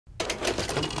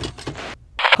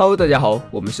Hello， 大家好，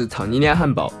我们是草泥念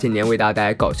汉堡，今年为大家带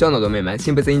来搞笑脑洞美漫《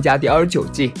辛普森一家》第29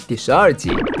季第12集。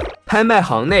拍卖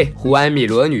行内，胡安米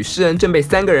罗的女诗人正被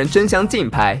3个人争相竞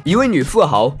拍，一位女富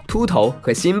豪、秃头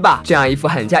和辛巴，这样一幅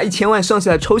喊价1000万上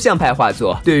下的抽象派画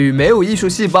作，对于没有艺术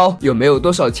细胞又没有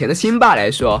多少钱的辛巴来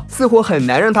说，似乎很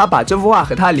难让他把这幅画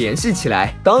和他联系起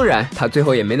来。当然，他最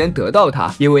后也没能得到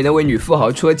它，因为那位女富豪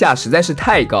出的价实在是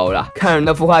太高了。看着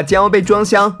那幅画将要被装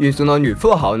箱运送到女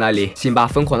富豪那里，辛巴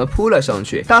疯狂地扑了上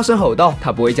去，大声吼道：“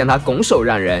他不会将它拱手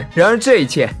让人。”然而这一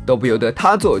切都不由得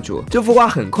他做主，这幅画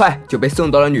很快就被送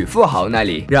到了女富豪那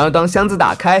里。然而当箱子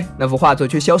打开，那幅画作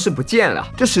却消失不见了，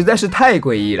这实在是太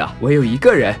诡异了。唯有一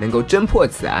个人能够侦破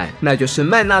此案，那就是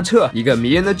曼纳彻，一个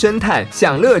迷人的侦探、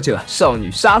享乐者、少女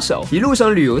杀手。一路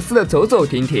上旅游似的走走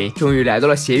停停，终于来到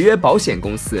了协约保险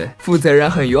公司。负责人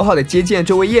很友好的接见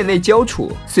这位业内焦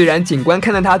处，虽然警官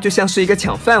看到他就像是一个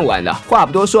抢饭碗的，话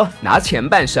不多说，拿钱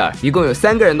办事儿。一共有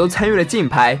3个人都参与了竞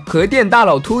拍：核电大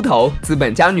佬秃头、资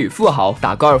本家女富豪、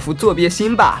打高尔夫作弊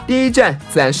辛巴。第一站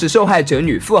自然是受害者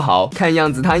女富豪，看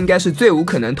样子她应该是最无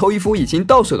可能偷一幅已经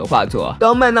到手的画作。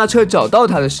当曼纳彻找到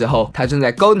她的时候，她正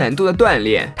在高难度的锻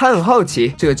炼。他很好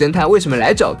奇这个侦探为什么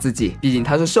来找自己，毕竟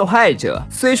他是受害者。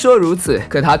虽说如此，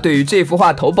可他对于这幅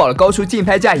画投保了高出竞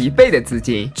拍价1倍的资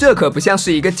金，这可不像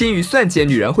是一个精于算计的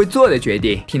女人会做的决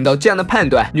定。听到这样的判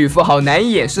断，女富豪难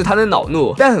以掩饰她的恼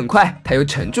怒，但很快她又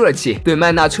沉住了气，对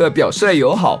曼纳彻表示了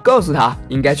友好，告诉他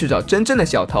应该去找真正的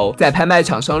小偷，在拍卖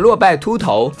场上落败秃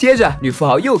头。接着女富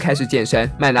豪又开始健身，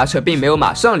曼纳彻并没有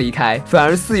马上离开，反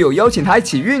而似有邀请他一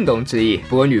起运动之意。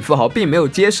不过女富豪并没有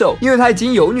接受，因为他已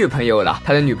经有女朋友了。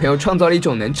他的女朋友创造了一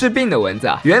种能治病的蚊子，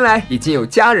原来已经有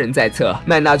家人在侧。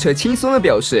曼纳彻轻松地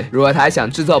表示，如果他还想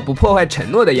制造不破坏承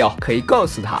诺的药，可以告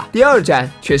诉他。第二站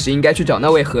确实应该去找那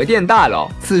位核电大佬。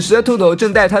此时的秃头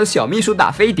正带他的小秘书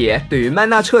打飞碟。对于曼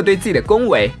纳彻对自己的恭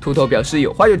维，秃头表示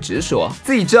有话就直说，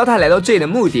自己知道他来到这里的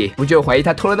目的，不就怀疑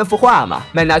他偷了那幅画吗？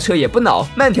曼纳彻也不恼，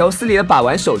慢条斯理地把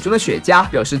玩手中的雪茄，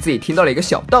表示自己听到了一个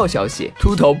小道消息。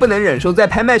秃头不能忍受在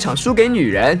拍卖场输给女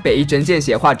人，被一针见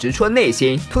血话直戳内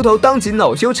心。秃头当即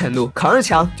恼羞成怒，扛着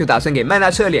枪就打算给曼纳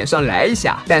彻脸上来一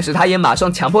下，但是他也马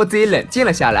上强迫自己冷静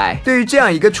了下来，对于这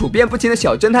样一个处变不惊的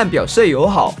小侦探表示友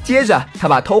好。接着他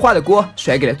把偷画的锅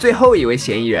甩给了最后一位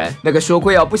嫌疑人，那个说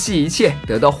过要不惜一切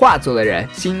得到画作的人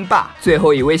辛巴。最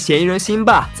后一位嫌疑人辛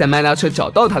巴在曼纳彻找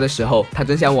到他的时候，他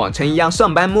正像往常一样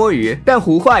上班摸鱼，但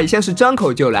胡话一向是张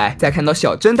口就来。在看到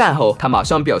小侦探后，他马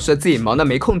上表示自己忙得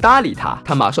没空搭理他，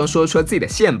他马上说出了自己的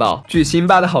线报。据辛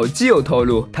巴的好基友透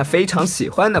露，他非常喜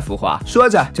欢那幅画，说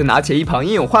着就拿起一旁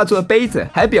印有画作的杯子，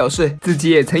还表示自己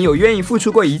也曾有愿意付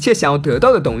出过一切想要得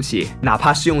到的东西，哪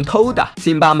怕是用偷的。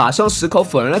辛巴马上矢口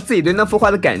否认了自己对那幅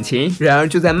画的感情。然而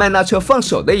就在曼纳彻放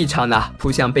手的一刹那，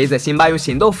扑向杯子辛巴用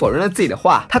行动否认了自己的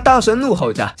话，他大声怒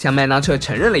吼着向曼纳彻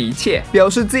承认了一切，表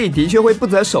示自己的确会不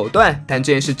择手段，但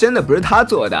这件事真的不是他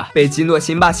做的。被激怒的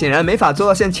辛巴显然没法做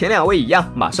到像前2位一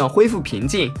样马上恢复平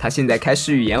静，他现在开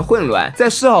始语言混乱，在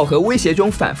示好和威胁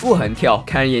中反复横跳。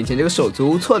看着眼前这个手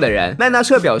足无措的人，曼纳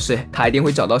彻表示他一定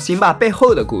会找到辛巴背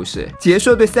后的故事。结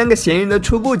束了对3个嫌疑人的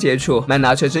初步接触，曼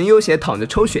纳彻正悠闲躺着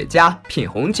抽雪茄品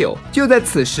红酒。就在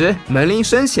此时，门铃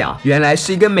声响，原来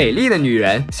是一个美丽的女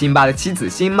人，辛巴的妻子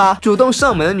辛妈。主动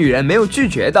上门的女人没有拒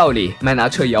绝道理，曼纳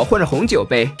彻摇晃着红酒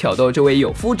杯挑逗这位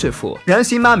有夫之妇。然而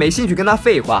辛妈没兴趣跟他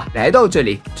废话，来到这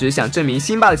里只想证明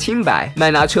辛巴的清白。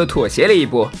曼纳彻妥协了一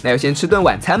步，那就先吃顿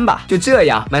晚餐吧。就这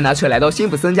样，曼纳彻来到辛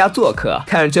普森家做客，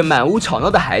看着这满屋吵闹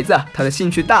的孩子，他的兴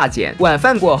趣大减。晚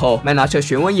饭过后，曼纳彻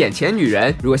询问眼前女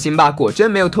人，如果辛巴果真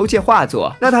没有偷窃画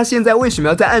作，那他现在为什么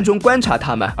要在暗中观察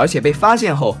他们，而且被发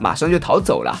现后马上就逃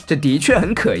走了？这的确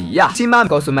很可疑呀。辛巴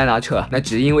告诉曼纳彻，那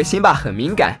只是因为辛巴很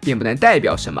敏感，并不能代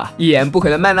表什么。一言不合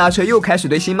的曼纳彻又开始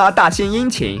对辛巴大献殷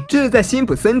勤。这是在辛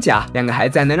普森家，2个孩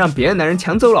子还能让别的男人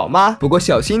抢走老妈？不过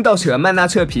小辛倒是和曼纳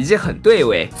彻脾气很对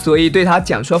味，所以对他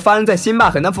讲说发生在辛巴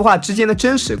和那幅画之间的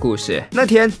真实故事。那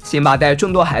天辛巴带着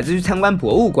众多孩子去参观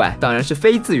博物馆，当然是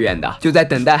非自愿的。就在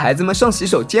等待孩子们上洗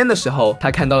手间的时候，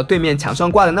他看到了对面墙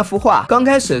上挂的那幅画。刚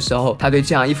开始的时候，他对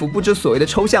这样一幅不知所谓的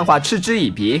抽象画嗤之以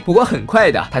鼻，不过很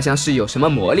快的，他像是有什么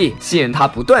魔力吸引他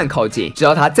不断靠近，直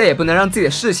到他再也不能让自己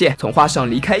的视线从画上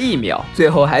离开1秒。最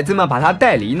后孩子们把他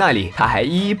带离那里，他还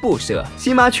依依不舍。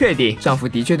辛妈确定丈夫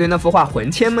的确对那幅画魂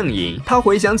牵梦萦。她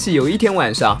回想起有一天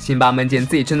晚上，辛巴梦见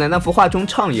自己正在那幅幅画中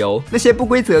畅游。那些不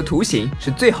规则的图形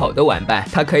是最好的玩伴，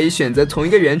他可以选择从一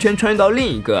个圆圈穿越到另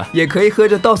一个，也可以喝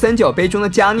着倒三角杯中的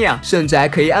佳酿，甚至还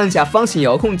可以按下方形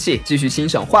遥控器继续欣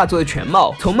赏画作的全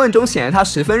貌。从梦中醒来，他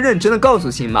十分认真地告诉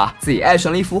辛巴，自己爱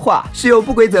上了一幅画，是由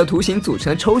不规则图形组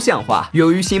成的抽象画。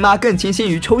由于辛巴更倾心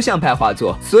于抽象派画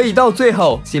作，所以到最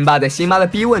后，辛巴在辛巴的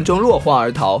逼问中落荒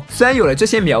而逃。虽然有了这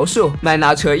些描述，麦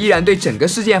纳彻依然对整个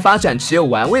事件发展持有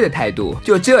玩味的态度。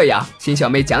就这样，辛小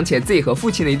妹讲起了自己和父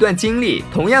亲的一段经历。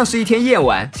同样是一天夜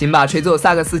晚，辛巴吹奏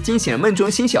萨克斯惊醒了梦中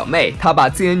辛小妹，他把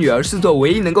自己的女儿视作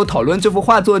唯一能够讨论这幅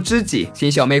画作的知己。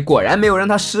辛小妹果然没有让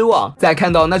他失望，在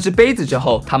看到那只杯子之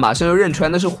后，她马上就认出来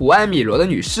那是胡安米罗的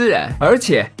女诗人，而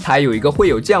且她还有一个会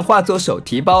有这样画作手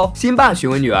提包。辛巴询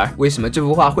问女儿，为什么这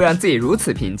幅画会让自己如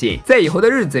此平静。在以后的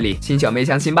日子里，辛小妹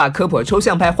向辛巴科普抽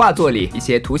象派画作里一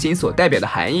些图形所代表的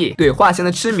含义，对画像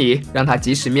的痴迷让他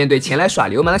即使面对前来耍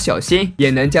流氓的小新，也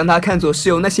能将它看作是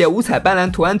由那些五彩斑斓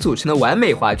图案组成的完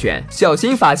美画卷。小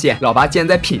新发现老爸竟然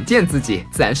在品鉴自己，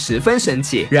自然十分生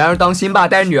气。然而当辛巴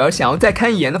带着女儿想要再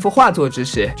看一眼那幅画作之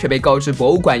时，却被告知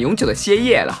博物馆永久的歇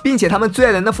业了，并且他们最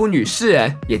爱的那幅女诗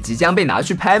人也即将被拿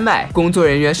去拍卖。工作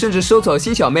人员甚至收走了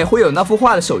辛小妹会有那幅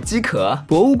画的手机壳。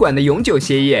博物馆的永久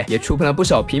歇业也触碰了不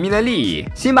少平民的利益，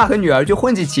辛巴和女儿就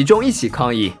混迹其中一起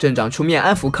抗议。镇长出面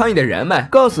安抚抗议的人们，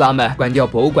告诉他们关掉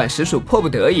博物馆实属迫不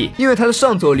得已，因为它的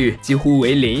上座率几乎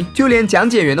为0，就连讲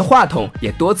解员的话筒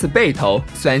也多次被偷。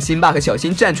虽然辛巴和小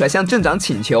新站出来向镇长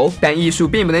请求，但艺术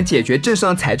并不能解决镇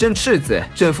上的财政赤字，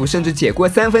政府甚至解雇了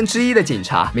1/3的警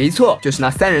察，没错，就是那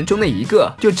3人中的一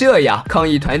个。就这样，抗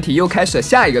议团体又开始了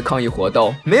下一个抗议活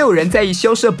动。没有人在意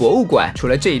消失的博物馆，除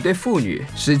了这一对父女。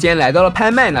时间来到了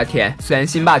拍卖那天，虽然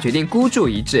辛巴决定孤注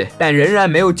一掷，但仍然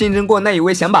没有竞争过那一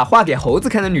位想把画给猴子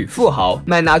看的女富豪。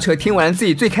麦纳彻听完了自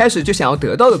己最开始就想要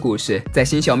得到的故事，在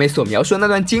辛小妹所描述的那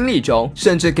段经历中，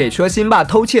甚至给出了辛巴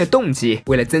偷窃的动机，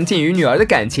为了增进与女儿的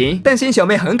感情。但辛小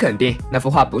妹很肯定那幅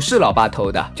画不是老爸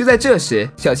偷的。就在这时，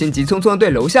小新急匆匆地对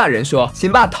楼下人说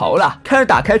辛巴逃了，开始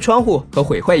打开窗户和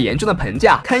毁坏严重的棚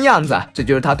架，看样子这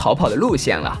就是他逃跑的路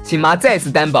线了。辛妈再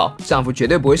次担保丈夫绝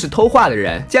对不会是偷画的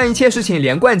人。将一切事情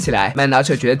连贯起来，麦纳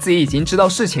彻觉得自己已经知道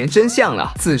事情真相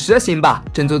了。此时的辛巴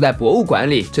正坐在博物馆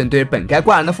里，正对着本该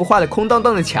挂着那幅画的空荡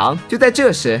荡的墙。就在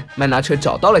这时，麦纳彻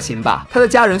找到了辛巴，他的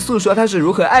家人诉说他是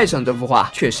如何爱上这幅画，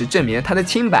确实证明了他的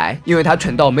清白。因为他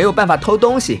蠢到没有办法偷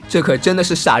东西，这可真的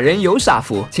是傻人有傻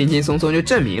福，轻轻松松就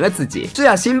证明了自己。这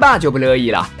下辛巴就不乐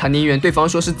意了，他宁愿对方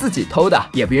说是自己偷的，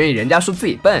也不愿意人家说自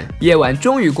己笨。夜晚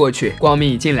终于过去，光明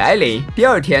已经来临。第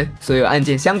二天，所有案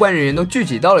件相关人员都聚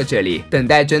集到了这里，等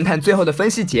待侦探最后的分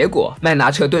析结果。麦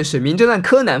纳彻顿时名侦探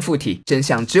柯南附体，真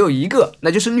相只有一个，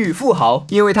那就是女富豪，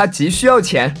因为他急需要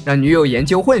钱，让女友研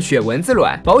究混血蚊子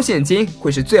卵，保险金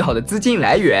会是最好的资金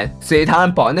来源，所以他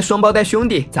让保安的双胞胎兄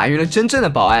弟砸晕了真正的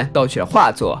保安，盗取了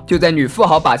画作。就在女富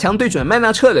豪把枪对准麦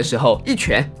纳彻的时候，一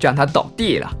拳就让他倒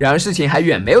地了。然而事情还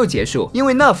远没有结束，因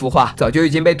为那幅画早就已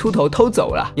经被秃头偷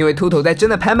走了。因为秃头在真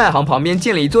的拍卖行旁边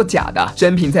建了一座假的，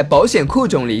真品在保险库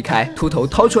中离开，秃头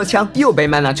掏出了枪，又被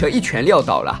麦纳彻一拳撂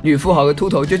倒了。女富豪和秃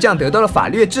头就这样得到了法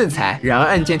律制裁。然而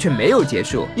案件却没有结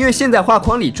束，因为现在画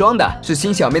框里装的是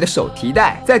辛小妹的手提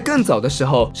袋。在更早的时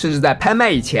候，甚至在拍卖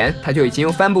以前，她就已经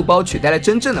用帆布包取代了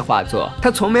真正的画作。她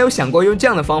从没有想过用这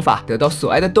样的方法得到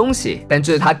所爱的东西，但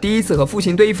这是她第一次和父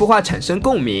亲对一幅画产生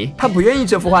共鸣。她不愿意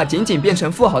这幅画仅仅变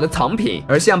成富豪的藏品，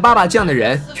而像爸爸这样的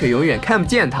人却永远看不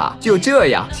见它。就这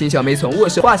样，辛小妹从卧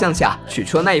室画像下取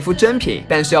出了那一幅真品，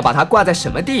但是要把它挂在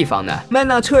什么地方呢？麦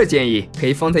纳彻建议可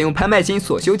以放在用拍卖金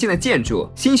所修建的建筑。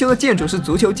新修的建筑是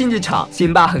足球竞技场。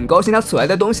辛巴很高兴他所爱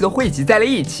的东西都汇集在了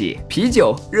一起，啤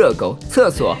酒、热狗、厕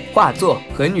所、画作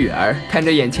和女儿。看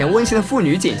着眼前温馨的父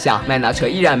女景象，麦纳彻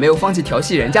依然没有放弃调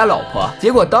戏人家老婆，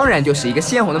结果当然就是一个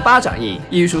鲜红的巴掌印。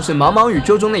艺术是茫茫宇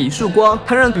宙中的一束光，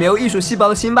它让没有艺术细胞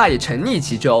的辛巴也沉溺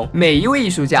其中。每一位艺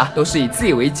术家都是以自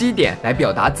己为基点来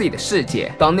表达自己的世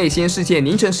界，当内心世界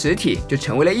凝成实体，就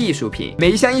成为了艺术品。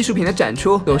每一项艺术品的展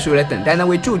出都是为了等待那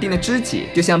位注定的知己，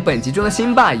就像本集中的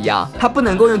辛巴一样，他不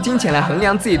能够用金钱来衡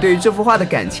量自己对于这幅画的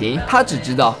感情，他只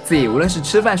知道自己无论是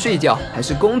吃饭睡觉还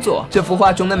是工作，这幅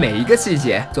画中的每一个细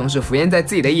节总是浮现在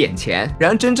自己的眼前。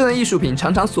然而真正的艺术品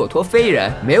常常所托非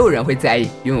人，没有人会在意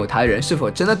拥有它的人是否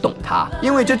真的懂它，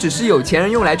因为这只是有钱人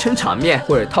用来撑场面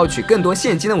或者套取更多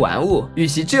现金的玩物。与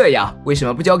其这样，为什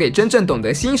么不交给真正懂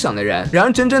得欣赏的人？然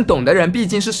而真正懂的人毕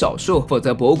竟是少数，否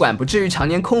则博物馆不至于常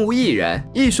年空无一人。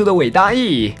艺术的伟大意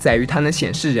义在于它能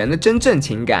显示人的真正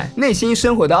情感、内心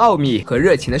生活的奥秘和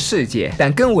热情的世界，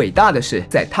但更伟大的是，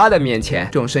在它的面前，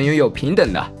众生拥有平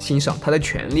等的欣赏它的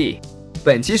权利。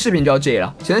本期视频就到这里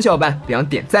了，喜欢的小伙伴别忘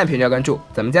点赞、评论、关注，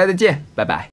咱们下次再见，拜拜。